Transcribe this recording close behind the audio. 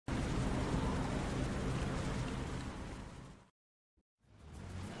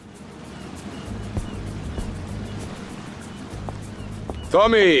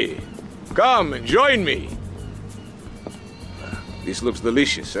Tommy, come and join me. This looks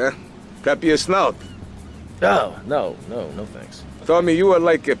delicious, huh? Copy a snout. Oh, no thanks. Tommy, you are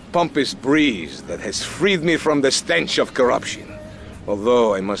like a pompous breeze that has freed me from the stench of corruption.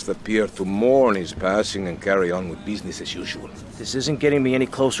 Although I must appear to mourn his passing and carry on with business as usual. This isn't getting me any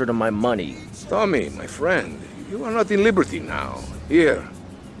closer to my money. Tommy, my friend, you are not in liberty now. Here,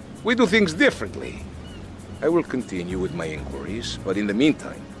 we do things differently. I will continue with my inquiries, but in the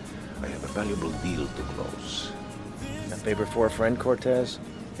meantime, I have a valuable deal to close. A favor for a friend, Cortez?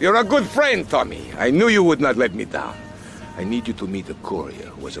 You're a good friend, Tommy. I knew you would not let me down. I need you to meet a courier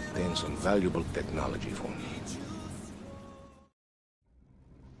who has obtained some valuable technology for me.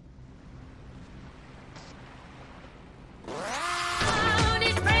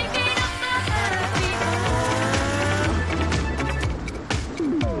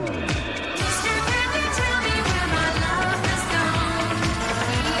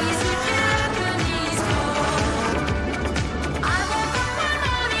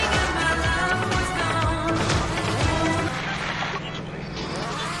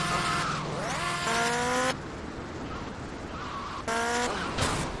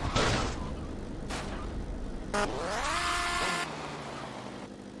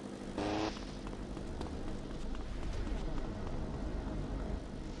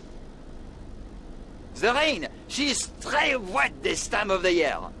 The Rain, she's très wet this time of the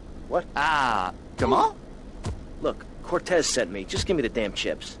year. What? Ah, comment? Look, Cortez sent me. Just give me the damn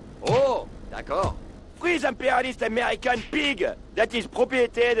chips. Oh, d'accord. Freeze imperialist American pig that is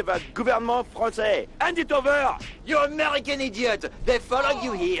propriété de the gouvernement français. Hand it over! You American idiot! They followed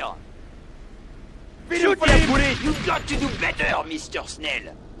you here. Shoot him! You got to do better, Mr.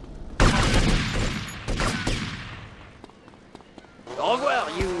 Snell. Au revoir,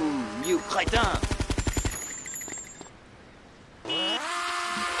 you crétin.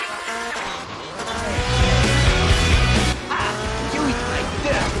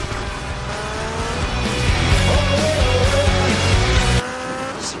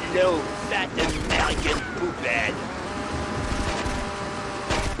 Slow, fat American poophead.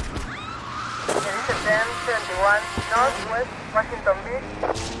 Series 1071 Northwest Washington Beach.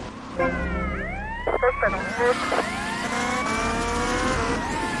 Suspect on foot.